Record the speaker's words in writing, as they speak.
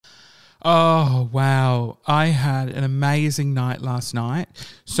Oh, wow. I had an amazing night last night.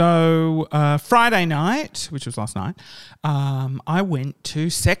 So Friday night, which was last night, I went to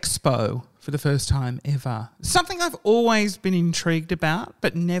Sexpo for the first time ever. Something I've always been intrigued about,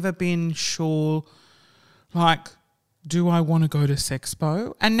 but never been sure, like, do I want to go to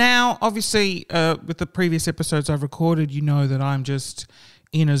Sexpo? And now, obviously, with the previous episodes I've recorded, you know that I'm just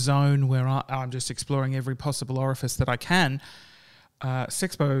in a zone where I'm just exploring every possible orifice that I can.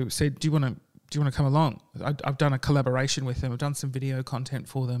 Sexpo said, do you want to come along? I've done a collaboration with them. I've done some video content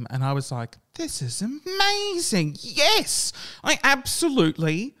for them. And I was like, this is amazing. Yes, I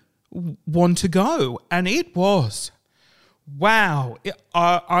absolutely want to go. And it was, wow.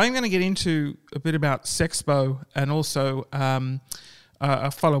 I'm going to get into a bit about Sexpo and also a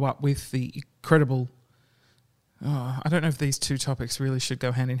follow-up with the incredible, I don't know if these two topics really should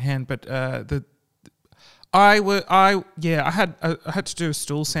go hand in hand, but I had to do a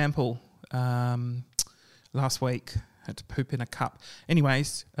stool sample last week. I had to poop in a cup.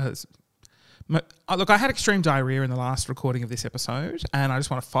 Anyways, look, I had extreme diarrhea in the last recording of this episode, and I just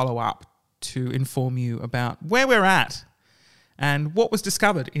want to follow up to inform you about where we're at and what was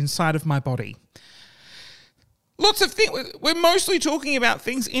discovered inside of my body. Lots of things. We're mostly talking about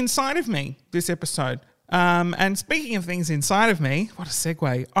things inside of me this episode. And speaking of things inside of me, what a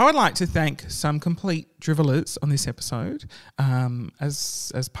segue. I would like to thank some complete dribblers on this episode.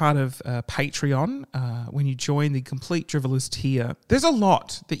 As part of Patreon, when you join the complete dribblers tier, there's a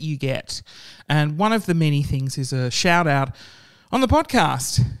lot that you get. And one of the many things is a shout out on the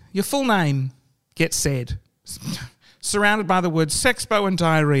podcast. Your full name gets said. Surrounded by the words Sexpo and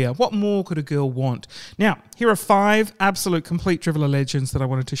diarrhea. What more could a girl want? Now, here are 5 absolute complete dribbler legends that I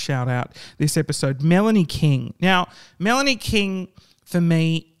wanted to shout out this episode. Melanie King. Now, Melanie King, for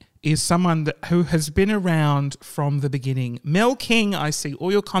me, is someone who has been around from the beginning. Mel King, I see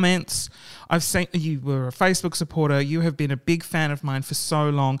all your comments. I've seen you were a Facebook supporter. You have been a big fan of mine for so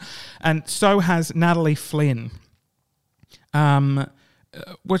long. And so has Natalie Flynn.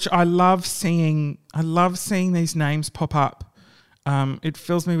 Which I love seeing. I love seeing these names pop up. It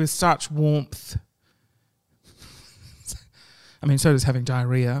fills me with such warmth. I mean, so does having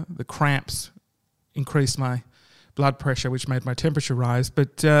diarrhea. The cramps increased my blood pressure, which made my temperature rise.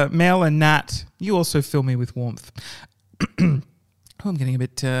 But Mel and Nat, you also fill me with warmth. I'm getting a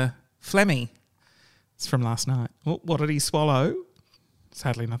bit phlegmy. It's from last night. What did he swallow?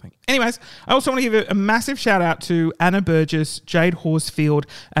 Sadly, nothing. Anyways, I also want to give a massive shout out to Anna Burgess, Jade Horsfield,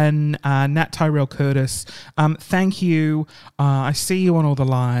 and Nat Tyrell Curtis. Thank you. I see you on all the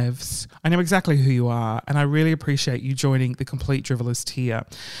lives. I know exactly who you are, and I really appreciate you joining the Complete Dribblers tier.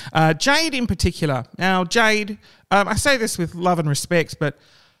 Jade in particular. Now, Jade, I say this with love and respect, but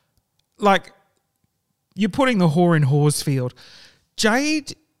like, you're putting the whore in Horsfield.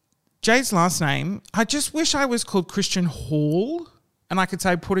 Jade's last name, I just wish I was called Christian Hall. And I could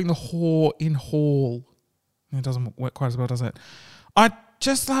say putting the whore in hall. It doesn't work quite as well, does it? I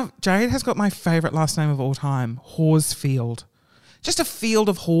just love... Jade has got my favourite last name of all time, Horsfield. Just a field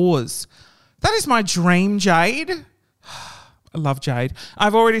of whores. That is my dream, Jade. I love Jade.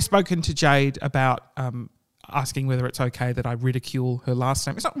 I've already spoken to Jade about asking whether it's okay that I ridicule her last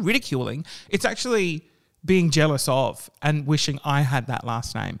name. It's not ridiculing. It's actually being jealous of and wishing I had that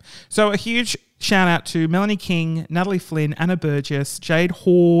last name. So a huge shout out to Melanie King, Natalie Flynn, Anna Burgess, Jade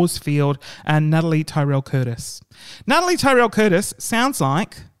Horsfield, and Natalie Tyrell Curtis. Natalie Tyrell Curtis sounds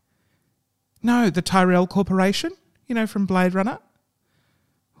like, the Tyrell Corporation, from Blade Runner.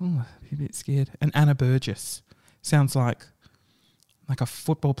 Oh, I'm a bit scared. And Anna Burgess sounds like a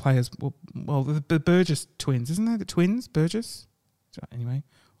football player's, well, the Burgess twins, isn't there? The twins, Burgess? So anyway,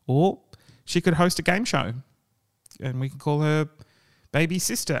 or she could host a game show and we could call her baby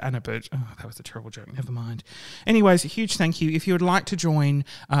sister Anna Burgess. Oh, that was a terrible joke. Never mind. Anyways, a huge thank you. If you would like to join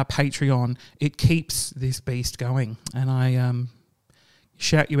Patreon, it keeps this beast going. And I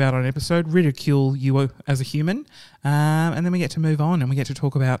shout you out on an episode, ridicule you as a human, and then we get to move on and we get to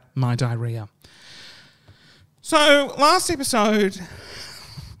talk about my diarrhea. So last episode,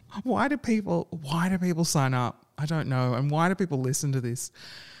 why do people sign up? I don't know. And why do people listen to this?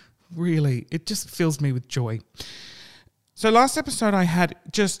 Really, it just fills me with joy. So last episode I had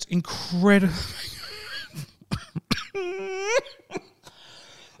just incredible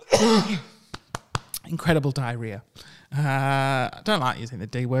diarrhea. I don't like using the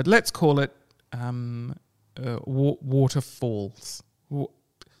D word. Let's call it waterfalls.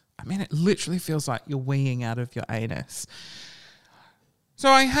 I mean, it literally feels like you're weeing out of your anus. So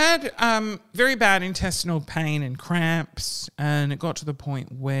I had very bad intestinal pain and cramps, and it got to the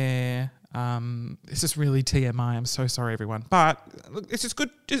point where This is really TMI. I'm so sorry, everyone. But look, it's just good.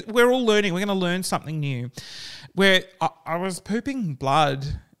 We're all learning. We're going to learn something new. Where I was pooping blood,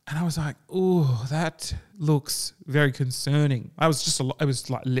 and I was like, "Oh, that looks very concerning." It was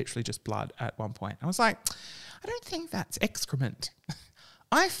like literally just blood at one point. I was like, "I don't think that's excrement.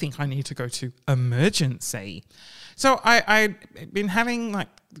 I think I need to go to emergency." So I've been having like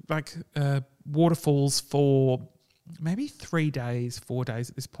waterfalls for maybe 3 days, 4 days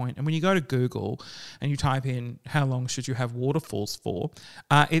at this point. And when you go to Google and you type in how long should you have waterfalls for,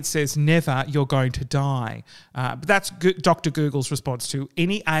 it says never, you're going to die. But that's Dr. Google's response to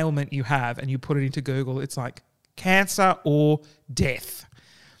any ailment you have and you put it into Google. It's like cancer or death.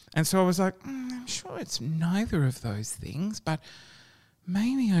 And so I was like, I'm sure it's neither of those things, but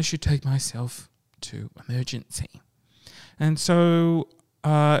maybe I should take myself to emergency. And so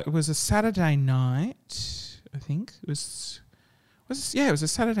it was a Saturday night. I think it was a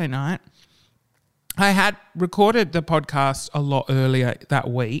Saturday night. I had recorded the podcast a lot earlier that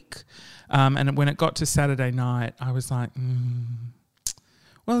week, and when it got to Saturday night, I was like,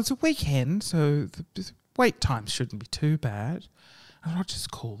 well, it's a weekend, so the wait time shouldn't be too bad. And I'll just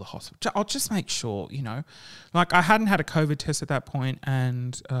call the hospital. I'll just make sure, like I hadn't had a COVID test at that point,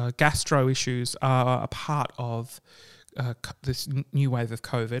 and gastro issues are a part of this new wave of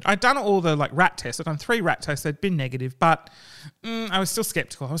COVID. I'd done all the rat tests. I'd done 3 rat tests. They'd been negative, but I was still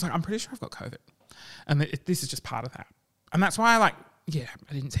skeptical. I was like, I'm pretty sure I've got COVID. And this is just part of that. And that's why I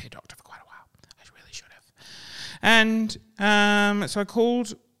didn't see a doctor for quite a while. I really should have. And so I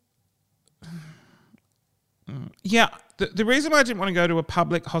called. The reason why I didn't want to go to a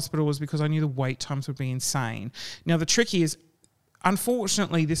public hospital was because I knew the wait times would be insane. Now, the trick is,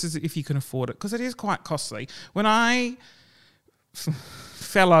 unfortunately, this is if you can afford it, because it is quite costly. When I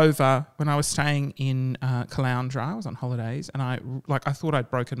fell over when I was staying in Caloundra, I was on holidays, and I thought I'd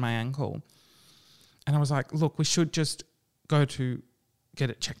broken my ankle. And I was like, look, we should just go to get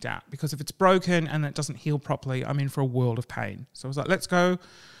it checked out, because if it's broken and it doesn't heal properly, I'm in for a world of pain. So I was like, let's go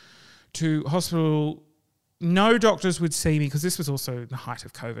to hospital. No doctors would see me, because this was also the height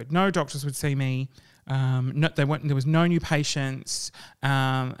of COVID. No doctors would see me. There was no new patients,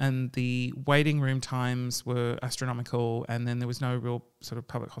 and the waiting room times were astronomical, and then there was no real sort of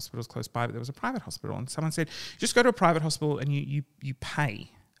public hospitals close by, but there was a private hospital, and someone said, just go to a private hospital and you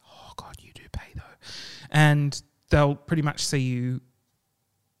pay. Oh God, you do pay though. And they'll pretty much see you.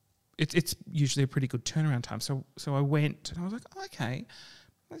 It's usually a pretty good turnaround time. So I went, and I was like, oh, okay,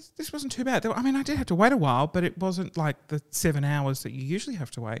 this wasn't too bad. I mean, I did have to wait a while, but it wasn't like the 7 hours that you usually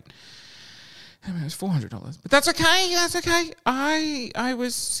have to wait. I mean, it was $400, but that's okay. That's okay. I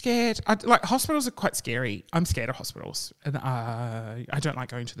was scared. Hospitals are quite scary. I'm scared of hospitals, and I don't like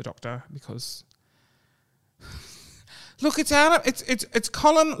going to the doctor because look, it's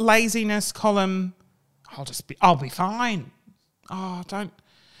column laziness, column I'll be fine. Oh, don't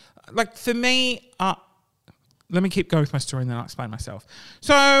for me. Let me keep going with my story and then I'll explain myself.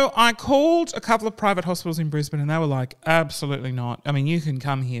 So I called a couple of private hospitals in Brisbane, and they were like, absolutely not. I mean, you can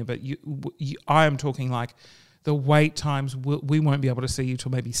come here, but I am talking like the wait times, we won't be able to see you till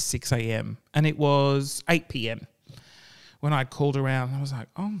maybe 6 a.m. And it was 8 p.m. when I called around. I was like,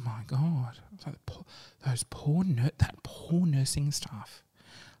 oh my God. I was like, that poor nursing staff.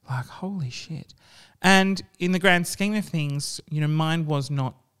 Like, holy shit. And in the grand scheme of things, mine was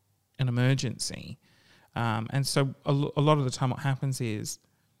not an emergency. And so a lot of the time what happens is,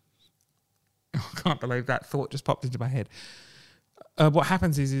 I can't believe that thought just popped into my head. What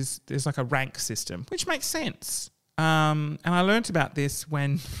happens is there's like a rank system, which makes sense. And I learnt about this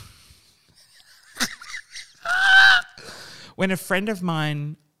when a friend of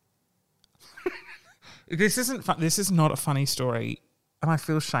mine, this is not a funny story, and I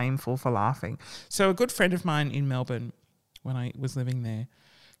feel shameful for laughing. So a good friend of mine in Melbourne, when I was living there,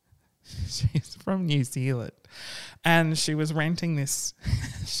 she's from New Zealand, and she was renting this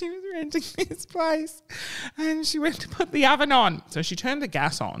place, and she went to put the oven on. So she turned the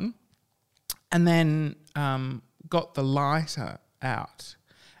gas on and then got the lighter out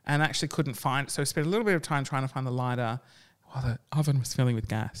and actually couldn't find it. So spent a little bit of time trying to find the lighter while the oven was filling with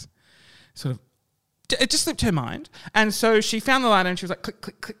gas. It just slipped her mind. And so she found the lighter and she was like, click,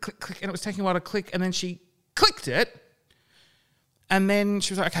 click, click, click, click. And it was taking a while to click. And then she clicked it. And then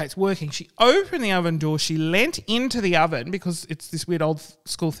she was like, okay, it's working. She opened the oven door. She leant into the oven because it's this weird old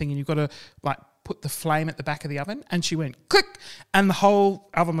school thing and you've got to put the flame at the back of the oven. And she went click, and the whole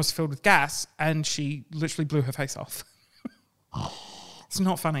oven was filled with gas, and she literally blew her face off. It's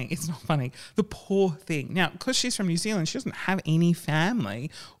not funny. It's not funny. The poor thing. Now, because she's from New Zealand, she doesn't have any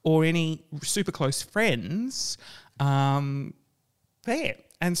family or any super close friends there.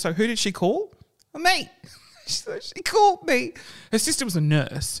 And so who did she call? Me. So she called me. Her sister was a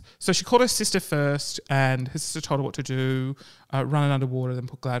nurse. So she called her sister first, and her sister told her what to do, run it underwater, then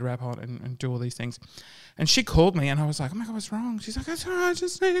put Glad wrap on and do all these things. And she called me, and I was like, oh my God, what's wrong? She's like, it's all right, I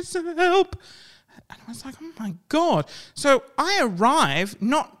just needed some help. And I was like, oh my God. So I arrive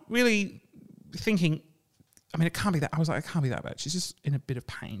not really thinking, I mean, it can't be that. I was like, it can't be that bad. She's just in a bit of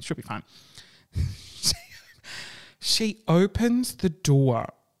pain. She'll be fine. She opens the door.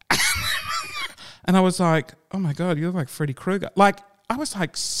 And I was like, oh my God, you look like Freddy Krueger. Like, I was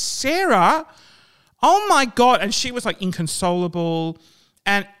like, Sarah, oh my God. And she was like inconsolable.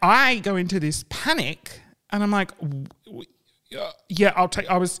 And I go into this panic and I'm like, yeah,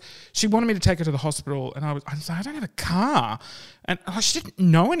 she wanted me to take her to the hospital. And I was like, I don't have a car. And she didn't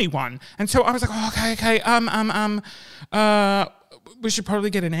know anyone. And so I was like, oh, okay. We should probably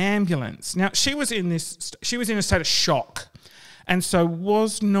get an ambulance. Now, she was in a state of shock. And so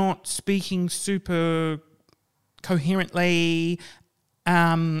was not speaking super coherently.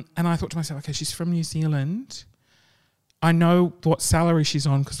 And I thought to myself, okay, she's from New Zealand. I know what salary she's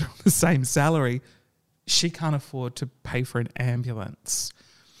on because we're on the same salary. She can't afford to pay for an ambulance.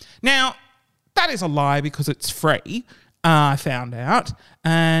 Now, that is a lie because it's free, I found out.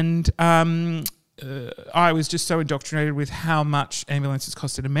 And I was just so indoctrinated with how much ambulances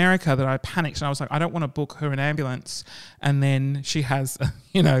cost in America that I panicked and I was like, I don't want to book her an ambulance. And then she has a,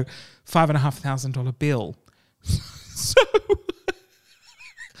 $5,500 bill.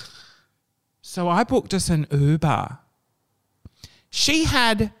 So I booked us an Uber. She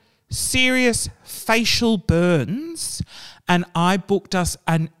had serious facial burns and I booked us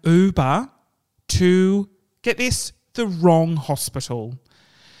an Uber to, get this, the wrong hospital.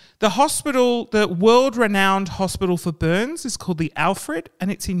 The hospital, the world-renowned hospital for burns is called the Alfred and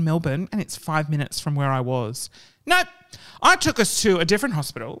it's in Melbourne and it's 5 minutes from where I was. Nope. I took us to a different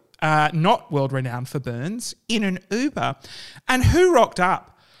hospital, not world-renowned for burns, in an Uber. And who rocked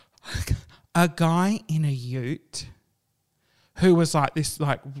up? A guy in a ute who was like this,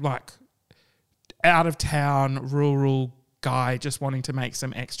 like out-of-town rural guy just wanting to make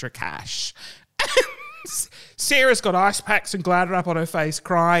some extra cash. Sarah's got ice packs and Glad wrap on her face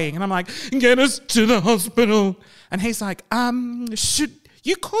crying. And I'm like, get us to the hospital. And he's like, should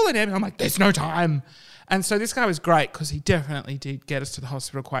you call an ambulance? I'm like, there's no time. And so this guy was great because he definitely did get us to the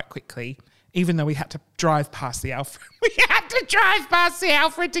hospital quite quickly, even though we had to drive past the Alfred. We had to drive past the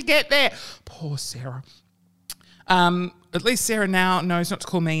Alfred to get there. Poor Sarah. At least Sarah now knows not to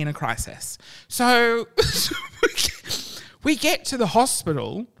call me in a crisis. So we get to the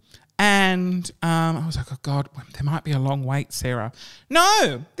hospital and I was like, oh God, there might be a long wait, Sarah.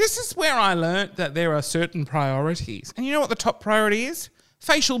 No, this is where I learnt that there are certain priorities. And you know what the top priority is?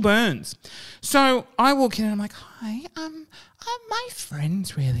 Facial burns. So I walk in and I'm like, hi, my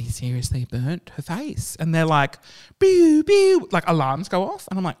friend's really seriously burnt her face. And they're like, boo, boo, like alarms go off.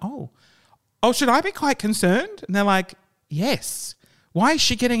 And I'm like, oh, should I be quite concerned? And they're like, yes. Why is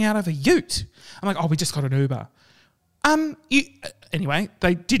she getting out of a ute? I'm like, oh, we just got an Uber. Anyway,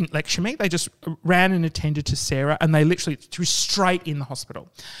 they didn't lecture me. They just ran and attended to Sarah and they literally threw straight in the hospital.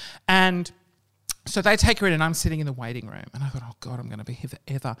 And so they take her in and I'm sitting in the waiting room and I thought, oh God, I'm going to be here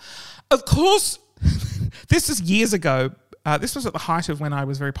forever. Of course, this is years ago. This was at the height of when I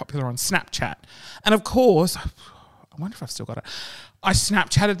was very popular on Snapchat. And of course, I wonder if I've still got it. I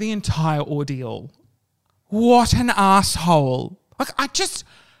Snapchatted the entire ordeal. What an asshole. Like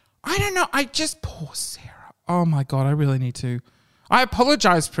poor Sarah. Oh my God, I really need to. I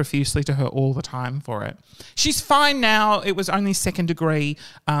apologise profusely to her all the time for it. She's fine now. It was only 2nd degree,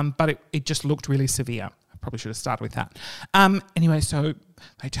 but it just looked really severe. I probably should have started with that. Anyway, so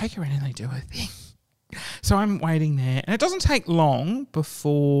they take her in and they do her thing. So I'm waiting there. And it doesn't take long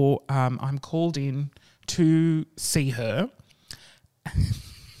before I'm called in to see her.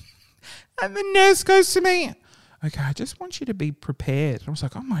 And the nurse goes to me, okay, I just want you to be prepared. I was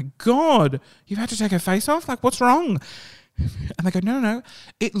like, oh my God, you've had to take her face off? Like, what's wrong? And they go, no.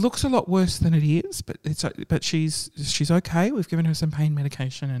 It looks a lot worse than it is, but she's okay. We've given her some pain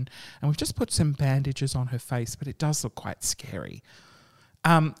medication and we've just put some bandages on her face, but it does look quite scary.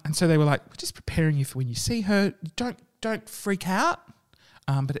 And so they were like, we're just preparing you for when you see her. Don't freak out.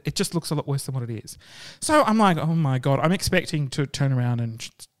 But it just looks a lot worse than what it is. So I'm like, oh my God, I'm expecting to turn around and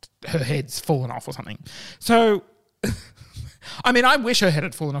her head's fallen off or something. So, I mean, I wish her head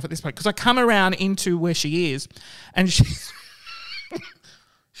had fallen off at this point because I come around into where she is and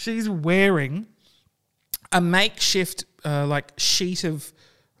she's wearing a makeshift sheet of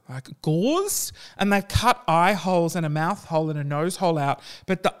gauze, and they've cut eye holes and a mouth hole and a nose hole out,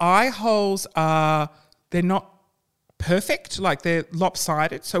 but the eye holes they're not perfect, like they're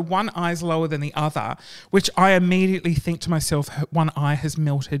lopsided. So one eye's lower than the other, which I immediately think to myself, one eye has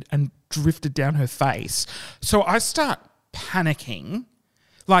melted and drifted down her face. So I start panicking,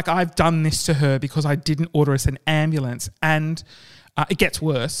 like I've done this to her because I didn't order us an ambulance, and it gets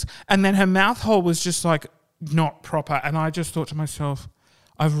worse. And then her mouth hole was just like not proper. And I just thought to myself,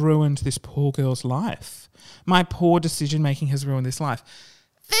 I've ruined this poor girl's life. My poor decision making has ruined this life.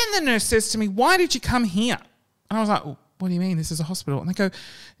 Then the nurse says to me, "Why did you come here?" And I was like, "What do you mean? This is a hospital." And they go,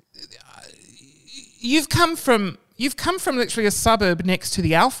 You've come from literally a suburb next to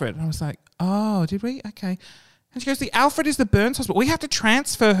the Alfred." And I was like, "Oh, did we? Okay." And she goes, "The Alfred is the burns hospital. We have to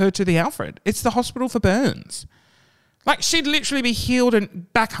transfer her to the Alfred. It's the hospital for burns. Like, she'd literally be healed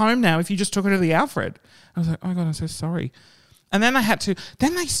and back home now if you just took her to the Alfred." I was like, "Oh my God, I'm so sorry." And then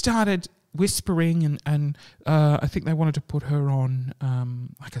they started whispering and I think they wanted to put her on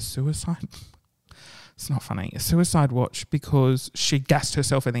like a suicide. It's not funny. A suicide watch because she gassed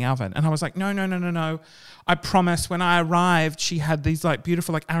herself in the oven. And I was like, no. I promise, when I arrived, she had these like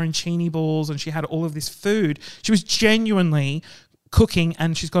beautiful like arancini balls and she had all of this food. She was genuinely cooking,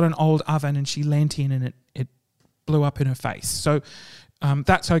 and she's got an old oven and she leant in and it blew up in her face. So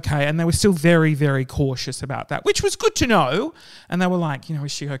that's okay. And they were still very, very cautious about that, which was good to know. And they were like,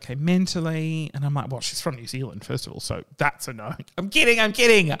 is she okay mentally? And I'm like, well, she's from New Zealand, first of all. So that's a no. I'm kidding.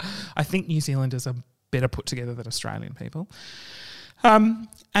 I think New Zealanders are better put together than Australian people.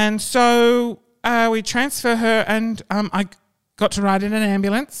 And so we transfer her, and I got to ride in an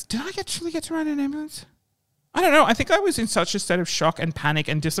ambulance. Did I actually get to ride in an ambulance? I don't know. I think I was in such a state of shock and panic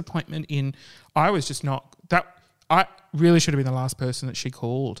and disappointment I was just not... I really should have been the last person that she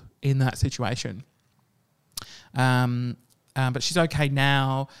called in that situation. But she's okay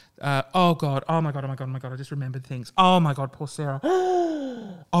now. Oh my God, I just remembered things. Oh my God, poor Sarah.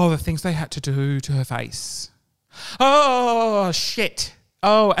 Oh, the things they had to do to her face. Oh, shit.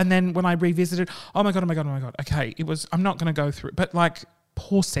 Oh, and then when I revisited, oh my God. Okay, I'm not going to go through it, but like,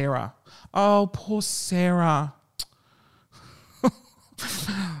 poor Sarah. Oh, poor Sarah.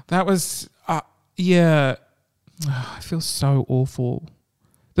 That was, yeah. I feel so awful.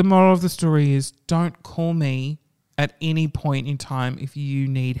 The moral of the story is, don't call me at any point in time if you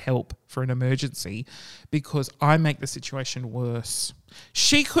need help for an emergency, because I make the situation worse.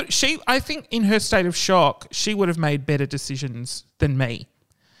 I think in her state of shock, she would have made better decisions than me.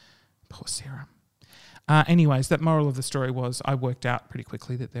 Poor Sarah. Anyways, that moral of the story was, I worked out pretty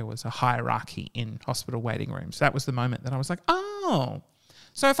quickly that there was a hierarchy in hospital waiting rooms. That was the moment that I was like, oh,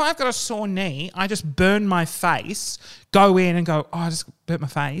 so if I've got a sore knee, I just burn my face, go in and go, I just burnt my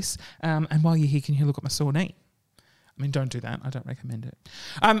face, and while you're here, can you look at my sore knee? I mean, don't do that. I don't recommend it.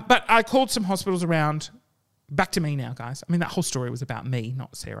 But I called some hospitals around. Back to me now, guys. I mean, that whole story was about me,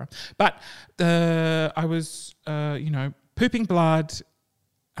 not Sarah. But I was, pooping blood,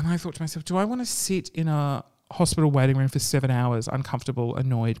 and I thought to myself, do I want to sit in a hospital waiting room for 7 hours, uncomfortable,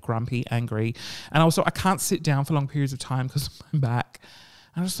 annoyed, grumpy, angry? And also, I can't sit down for long periods of time because of my back.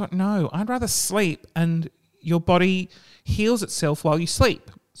 And I just thought, no, I'd rather sleep, and your body heals itself while you sleep.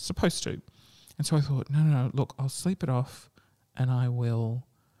 It's supposed to. And so I thought, no, look, I'll sleep it off and I will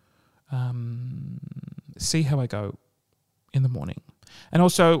see how I go in the morning. And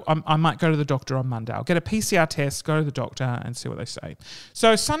also, I might go to the doctor on Monday. I'll get a PCR test, go to the doctor and see what they say.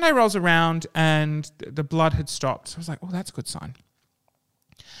 So Sunday rolls around and the blood had stopped. So I was like, oh, that's a good sign.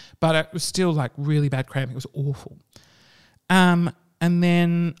 But it was still like really bad cramping. It was awful. And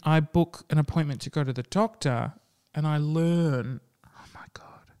then I book an appointment to go to the doctor, and I learn, oh my God,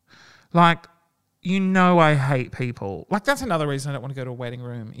 like, I hate people. Like, that's another reason I don't want to go to a waiting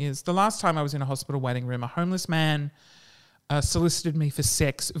room, is the last time I was in a hospital waiting room, a homeless man solicited me for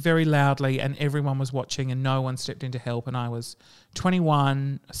sex very loudly, and everyone was watching and no one stepped in to help. And I was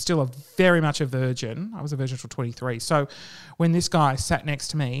 21, still very much a virgin. I was a virgin till 23. So when this guy sat next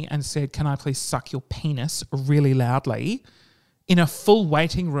to me and said, "Can I please suck your penis?" really loudly, in a full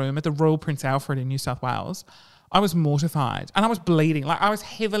waiting room at the Royal Prince Alfred in New South Wales, I was mortified, and I was bleeding. Like, I was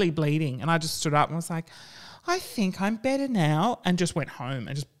heavily bleeding, and I just stood up and was like, I think I'm better now, and just went home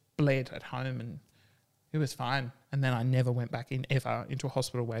and just bled at home, and it was fine. And then I never went back into a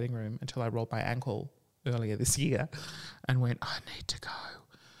hospital waiting room until I rolled my ankle earlier this year and went, I need to go.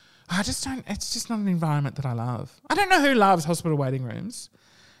 It's just not an environment that I love. I don't know who loves hospital waiting rooms.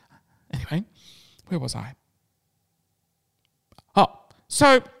 Anyway, where was I? Oh,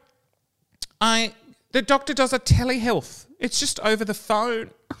 so the doctor does a telehealth. It's just over the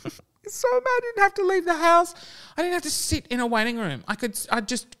phone. It's so bad. I didn't have to leave the house. I didn't have to sit in a waiting room. I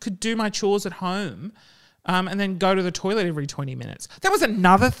just could do my chores at home and then go to the toilet every 20 minutes. That was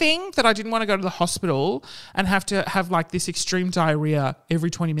another thing that I didn't want to go to the hospital and have to have like this extreme diarrhea every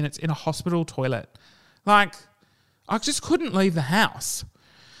 20 minutes in a hospital toilet. Like, I just couldn't leave the house.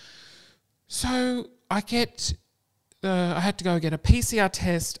 So I had to go get a PCR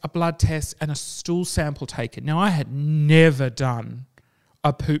test, a blood test, and a stool sample taken. Now, I had never done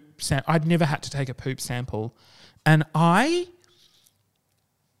a poop sample. I'd never had to take a poop sample. And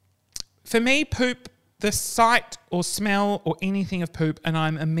for me, poop, the sight or smell or anything of poop, and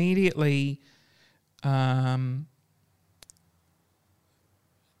I'm immediately, no.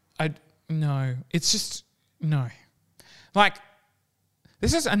 It's just, no. Like,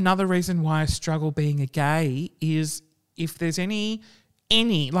 this is another reason why I struggle being a gay is if there's any,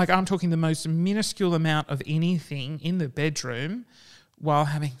 like I'm talking the most minuscule amount of anything in the bedroom while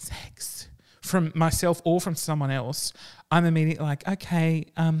having sex from myself or from someone else, I'm immediately like, okay,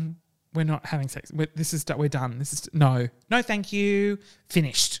 we're not having sex. We're done. No, thank you.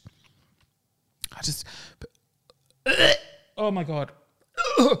 Finished. Oh my God.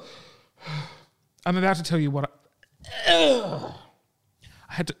 I'm about to tell you what I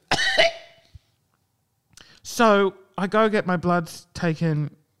had to. So I go get my blood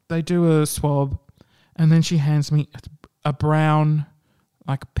taken. They do a swab, and then she hands me a brown,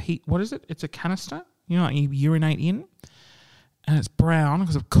 like what is it? It's a canister. You know, like you urinate in, and it's brown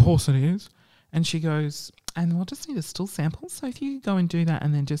because of course it is. And she goes, and we'll just need a stool sample. So if you go and do that,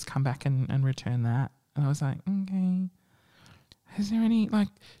 and then just come back and return that. And I was like, okay. Is there any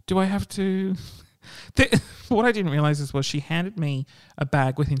do I have to? What I didn't realise was she handed me a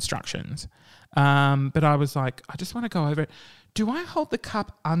bag with instructions. But I was like, I just want to go over it. Do I hold the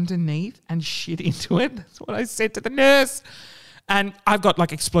cup underneath and shit into it? That's what I said to the nurse. And I've got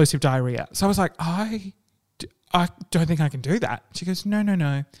explosive diarrhea. So I was like, I don't think I can do that. She goes,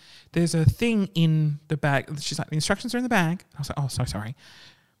 no. There's a thing in the bag. She's like, the instructions are in the bag. I was like, oh, so sorry.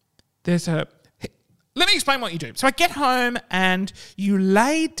 Let me explain what you do. So I get home and you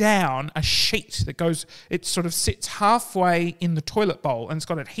lay down a sheet that it sort of sits halfway in the toilet bowl and it's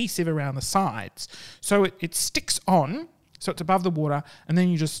got adhesive around the sides. So it sticks on, so it's above the water, and then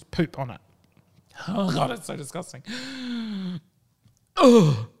you just poop on it. Oh God, it's so disgusting.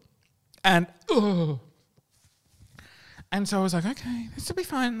 Ugh. And so I was like, okay, this will be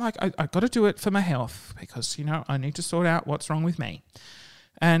fine. I got to do it for my health because, I need to sort out what's wrong with me.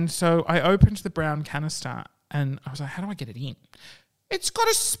 And so I opened the brown canister and I was like, how do I get it in? It's got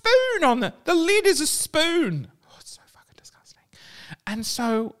a spoon on the lid is a spoon. Oh, it's so fucking disgusting. And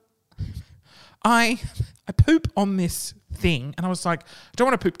so I poop on this thing and I was like, I don't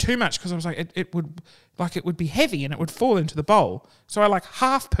want to poop too much because I was like, it would be heavy and it would fall into the bowl. So I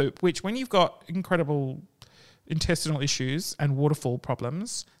half poop, which when you've got incredible intestinal issues and waterfall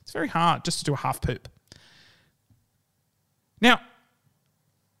problems, it's very hard just to do a half poop. Now,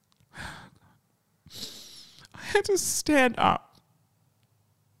 I had to stand up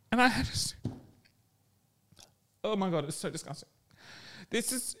and I had to... Oh my God, it's so disgusting.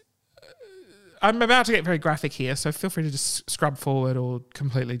 This is... I'm about to get very graphic here, so feel free to just scrub forward or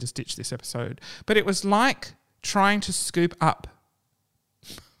completely just ditch this episode. But it was like trying to scoop up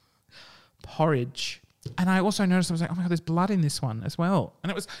porridge. And I also noticed, I was like, oh my God, there's blood in this one as well.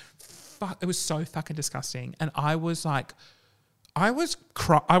 And it was so fucking disgusting. And I was like... I was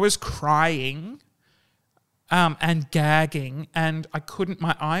crying and gagging, and I couldn't.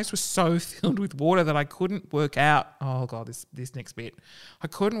 My eyes were so filled with water that I couldn't work out. Oh God, this next bit, I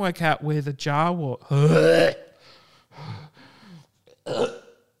couldn't work out where the jar was.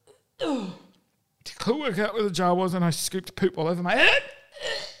 Couldn't work out where the jar was, and I scooped poop all over my head.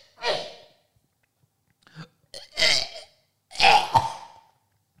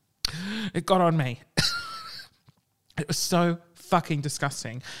 It got on me. It was so fucking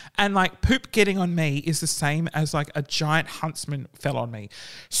disgusting. And poop getting on me is the same as a giant huntsman fell on me,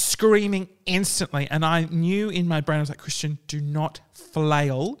 screaming instantly. And I knew in my brain, I was like, Christian, do not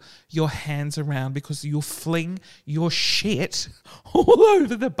flail your hands around because you'll fling your shit all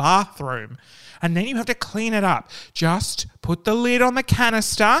over the bathroom. And then you have to clean it up. Just put the lid on the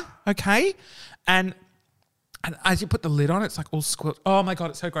canister, okay? And as you put the lid on, it's all squelched. Oh my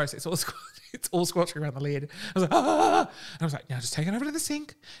God, it's so gross. It's all squelching around the lid. I was like, ah. And I was like, now just take it over to the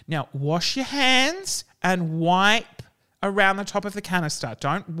sink. Now wash your hands and wipe around the top of the canister.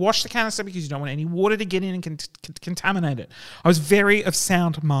 Don't wash the canister because you don't want any water to get in and contaminate it. I was very of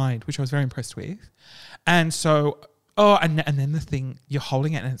sound mind, which I was very impressed with. And so, and then the thing, you're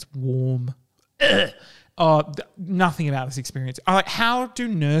holding it and it's warm. Nothing about this experience. How do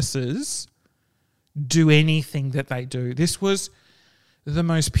nurses do anything that they do? This was the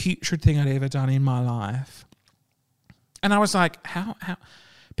most putrid thing I'd ever done in my life. And I was like, how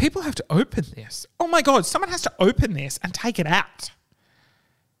people have to open this. Oh my God, someone has to open this and take it out.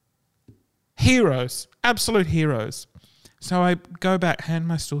 Heroes, absolute heroes. So I go back, hand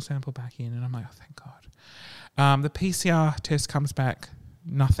my stool sample back in, and I'm like, oh, thank God. The PCR test comes back,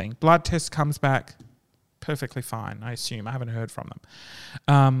 nothing. Blood test comes back, perfectly fine, I assume. I haven't heard from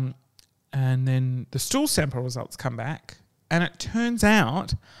them. And then the stool sample results come back, and it turns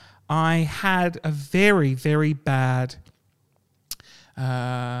out I had a very, very bad,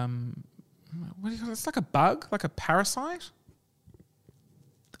 what do you call it? It's like a bug, like a parasite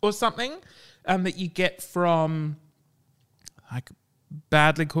or something that you get from like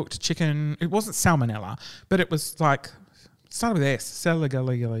badly cooked chicken. It wasn't salmonella, but it was like, it started with S, Salmonella.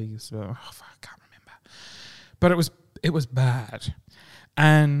 I can't remember. But it was bad.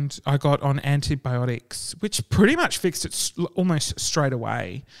 And I got on antibiotics, which pretty much fixed it almost straight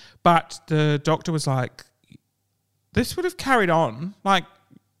away. But the doctor was like, this would have carried on. Like,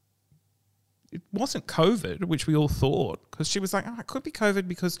 it wasn't COVID, which we all thought, because she was like, oh, it could be COVID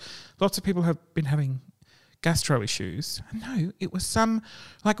because lots of people have been having gastro issues. And no, it was some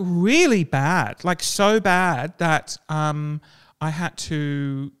like really bad, like so bad that I had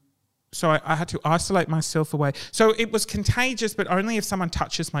to isolate myself away. So it was contagious, but only if someone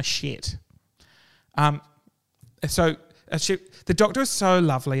touches my shit. The doctor was so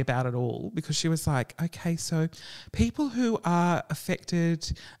lovely about it all, because she was like, okay, so people who are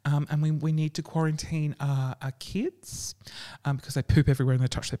affected and we need to quarantine are kids because they poop everywhere and they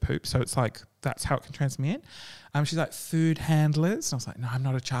touch their poop. So it's like, that's how it can transmit. She's like, food handlers. And I was like, no, I'm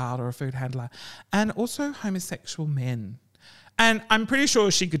not a child or a food handler. And also homosexual men. And I'm pretty sure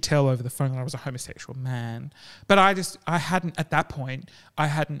she could tell over the phone that I was a homosexual man. But I hadn't, at that point,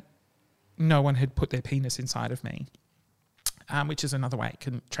 no one had put their penis inside of me. Which is another way it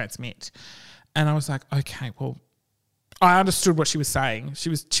can transmit. And I was like, okay, well, I understood what she was saying. She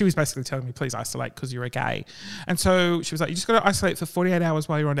was basically telling me, please isolate because you're a gay. And so she was like, you just got to isolate for 48 hours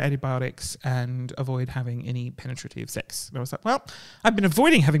while you're on antibiotics and avoid having any penetrative sex. And I was like, well, I've been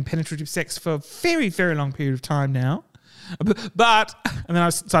avoiding having penetrative sex for a very, very long period of time now. But, and then I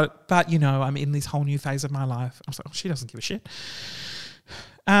started, but you know, I'm in this whole new phase of my life. I was like, oh, she doesn't give a shit.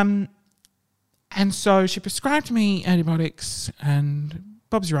 And so she prescribed me antibiotics, and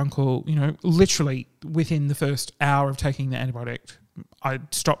Bob's your uncle, you know, literally within the first hour of taking the antibiotic, I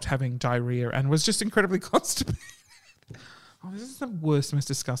stopped having diarrhea and was just incredibly constipated. Oh, this is the worst, most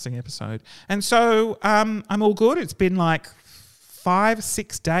disgusting episode. And so I'm all good. It's been like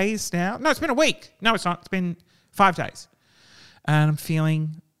 5-6 days now. No, it's been a week. No, it's not. It's been 5 days. And I'm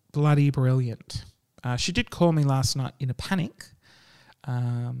feeling bloody brilliant. She did call me last night in a panic.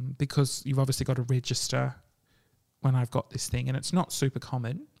 Because you've obviously got to register when I've got this thing, and it's not super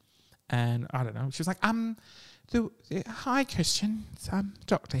common. And I don't know. She was like, hi, Christian. It's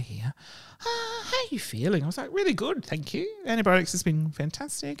doctor here. How are you feeling? I was like, really good, thank you. Antibiotics has been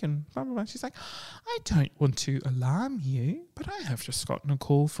fantastic, and blah, blah, blah. She's like, I don't want to alarm you, but I have just gotten a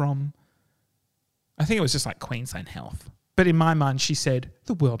call from, I think it was just like Queensland Health. But in my mind, she said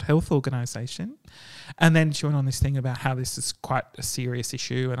the World Health Organization. And then she went on this thing about how this is quite a serious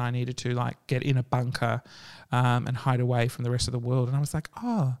issue and I needed to like get in a bunker and hide away from the rest of the world. And I was like,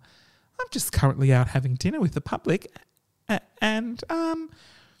 oh, I'm just currently out having dinner with the public. And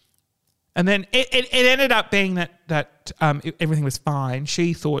then it ended up being that everything was fine.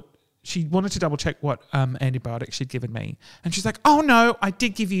 She wanted to double check what antibiotic she'd given me. And she's like, oh no, I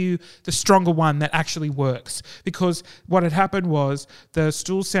did give you the stronger one that actually works. Because what had happened was the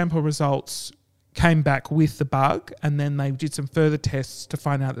stool sample results came back with the bug, and then they did some further tests to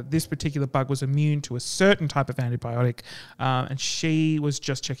find out that this particular bug was immune to a certain type of antibiotic. And she was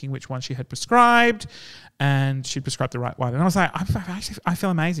just checking which one she had prescribed, and she'd prescribed the right one. And I was like, I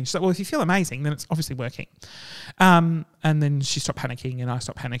feel amazing. She's like, well, if you feel amazing, then it's obviously working. And then she stopped panicking, and I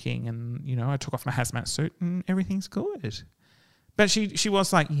stopped panicking, and, you know, I took off my hazmat suit, and everything's good. But she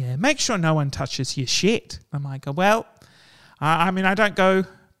was like, yeah, make sure no one touches your shit. I'm like, well, I mean, I don't go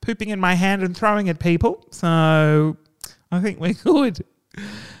pooping in my hand and throwing at people, so I think we're good.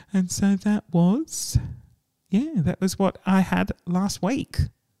 And so that was what I had last week.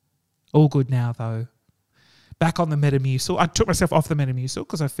 All good now, though. Back on the Metamucil. I took myself off the Metamucil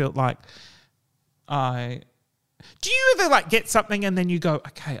because I felt like do you ever like get something and then you go,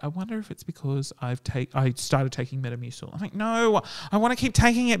 okay, I wonder if it's because I started taking Metamucil. I'm like, no, I want to keep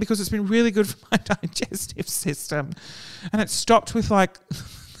taking it because it's been really good for my digestive system. And it stopped with like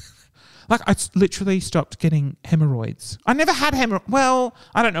I literally stopped getting hemorrhoids. I never had hemorrhoids. Well,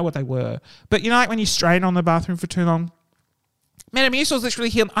 I don't know what they were. But you know, like when you strain on the bathroom for too long, Metamucil's literally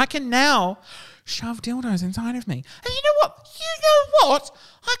healed. I can now shove dildos inside of me. And you know what?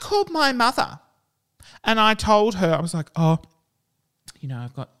 I called my mother and I told her, I was like, oh,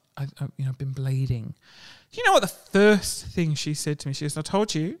 I've been bleeding. You know what the first thing she said to me? She goes, I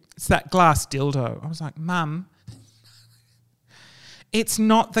told you, it's that glass dildo. I was like, Mum, it's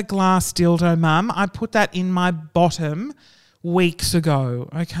not the glass dildo, Mum. I put that in my bottom weeks ago,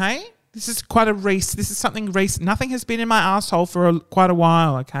 okay? This is something recent. Nothing has been in my asshole for quite a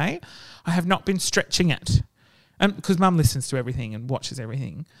while, okay? I have not been stretching it. Because Mum listens to everything and watches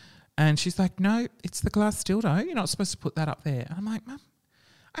everything. And she's like, no, it's the glass dildo. You're not supposed to put that up there. And I'm like, Mum,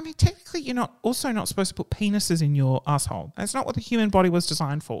 technically you're not supposed to put penises in your asshole. That's not what the human body was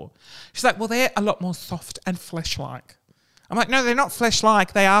designed for. She's like, well, they're a lot more soft and flesh-like. I'm like, no, they're not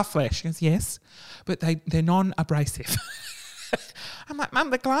flesh-like. They are flesh. She goes, yes, but they're non-abrasive. I'm like, Mum,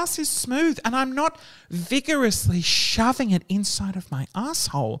 the glass is smooth and I'm not vigorously shoving it inside of my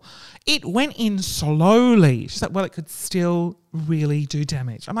asshole. It went in slowly. She's like, well, it could still really do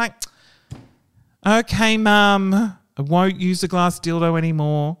damage. I'm like, okay, Mum, I won't use the glass dildo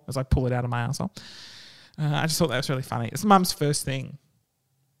anymore as I pull it out of my asshole. I just thought that was really funny. It's Mum's first thing.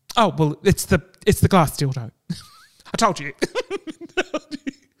 Oh, well, it's the glass dildo. I told you.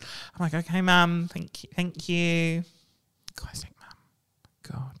 I'm like, okay, Mum, thank you. Classic Mum.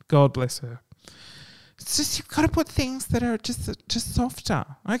 God bless her. It's just you've got to put things that are just softer.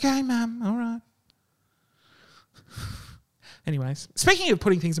 Okay, Mum, all right. Anyways, speaking of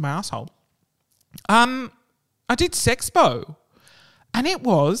putting things in my asshole, I did Sexpo and it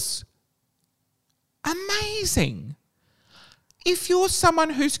was amazing. If you're someone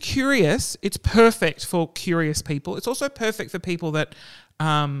who's curious, it's perfect for curious people. It's also perfect for people that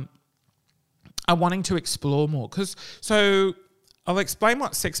are wanting to explore more. So I'll explain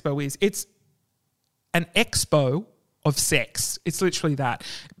what Sexpo is. It's an expo of sex. It's literally that.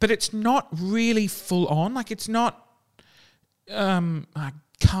 But it's not really full on. Like it's not like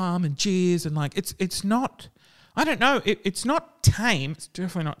cum and jizz and like it's not, I don't know, it's not tame. It's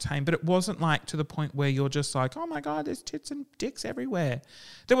definitely not tame, but it wasn't like to the point where you're just like, oh my God, there's tits and dicks everywhere.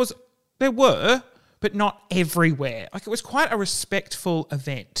 There were, but not everywhere. Like it was quite a respectful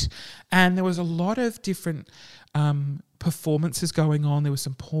event. And there was a lot of different performances going on. There were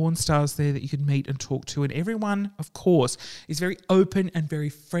some porn stars there that you could meet and talk to. And everyone, of course, is very open and very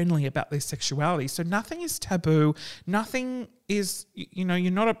friendly about their sexuality. So nothing is taboo. Nothing is, you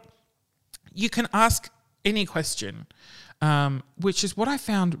can ask any question, which is what I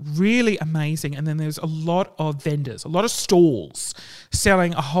found really amazing. And then there's a lot of vendors, a lot of stalls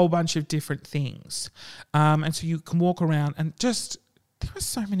selling a whole bunch of different things. And so you can walk around and there were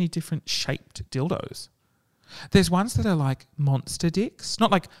so many different shaped dildos. There's ones that are like monster dicks,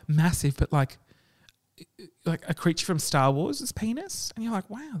 not like massive, but like a creature from Star Wars' penis. And you're like,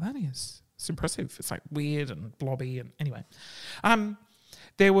 wow, it's impressive. It's like weird and blobby. And anyway,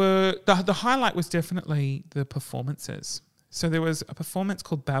 there were, the highlight was definitely the performances. So there was a performance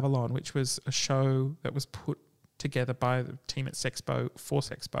called Babylon, which was a show that was put together by the team at Sexpo for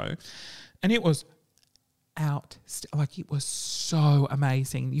Sexpo. And it was it was so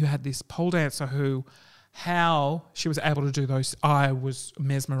amazing. You had this pole dancer how she was able to do those, I was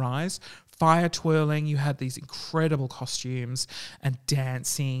mesmerised. Fire twirling, you had these incredible costumes and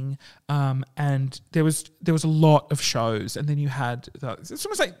dancing, and there was a lot of shows. And then you had it's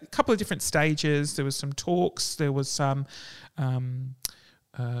almost like a couple of different stages. There was some talks. There was some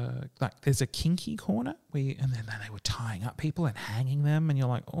like there's a kinky corner and then they were tying up people and hanging them, and you're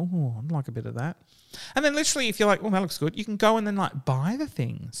like, oh, I'd like a bit of that. And then literally, if you're like, oh, that looks good, you can go and then like buy the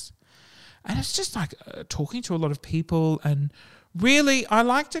things. And it's just like talking to a lot of people, and really I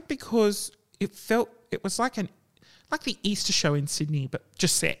liked it because it was like the Easter show in Sydney, but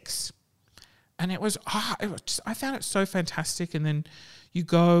just sex. And I found it so fantastic. And then you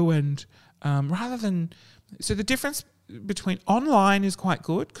go and so the difference between online is quite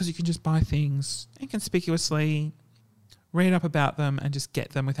good because you can just buy things inconspicuously, read up about them and just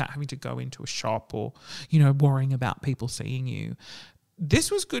get them without having to go into a shop or, worrying about people seeing you.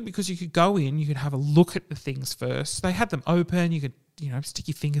 This was good because you could go in, you could have a look at the things first. They had them open. You could, stick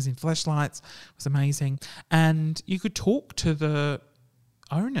your fingers in fleshlights. It was amazing. And you could talk to the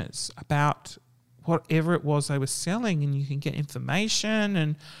owners about whatever it was they were selling, and you can get information.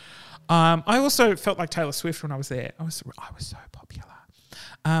 And I also felt like Taylor Swift when I was there. I was so popular.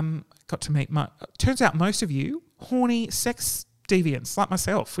 Got to meet turns out most of you horny sex deviants like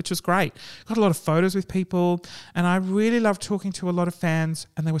myself, which was great. Got a lot of photos with people, and I really loved talking to a lot of fans,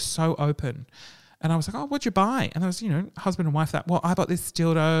 and they were so open. And I was like, oh, what'd you buy? And I was, husband and wife that, well, I bought this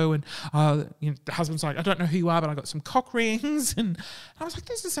dildo. And the husband's like, I don't know who you are, but I got some cock rings. And I was like,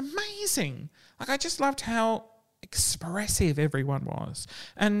 this is amazing. Like, I just loved how expressive everyone was.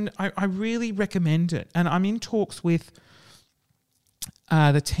 And I really recommend it. And I'm in talks with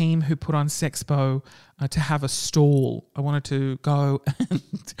the team who put on Sexpo to have a stall. I wanted to go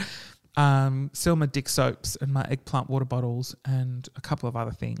and sell my dick soaps and my eggplant water bottles and a couple of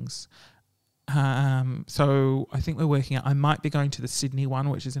other things. So I think we're working out. I might be going to the Sydney one,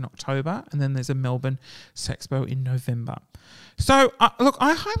 which is in October, and then there's a Melbourne Sexpo in November. So look,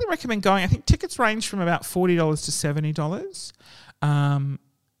 I highly recommend going. I think tickets range from about $40 to $70. And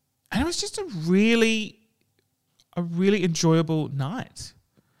it was just a really enjoyable night.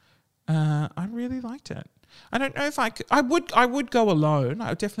 I really liked it. I don't know if I could. I would go alone. I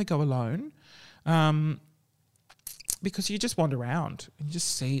would definitely go alone. Because you just wander around and you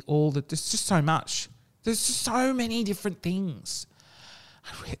just see there's just so much. There's just so many different things.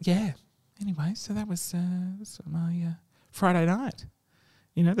 Anyway, so that was my Friday night.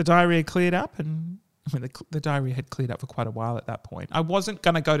 The diarrhea cleared up, and the diarrhea had cleared up for quite a while at that point. I wasn't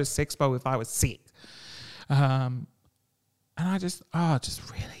going to go to Sexpo if I was sick. And I just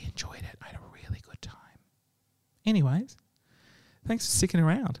really enjoyed it. I had a really good time. Anyways, thanks for sticking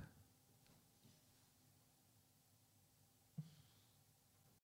around.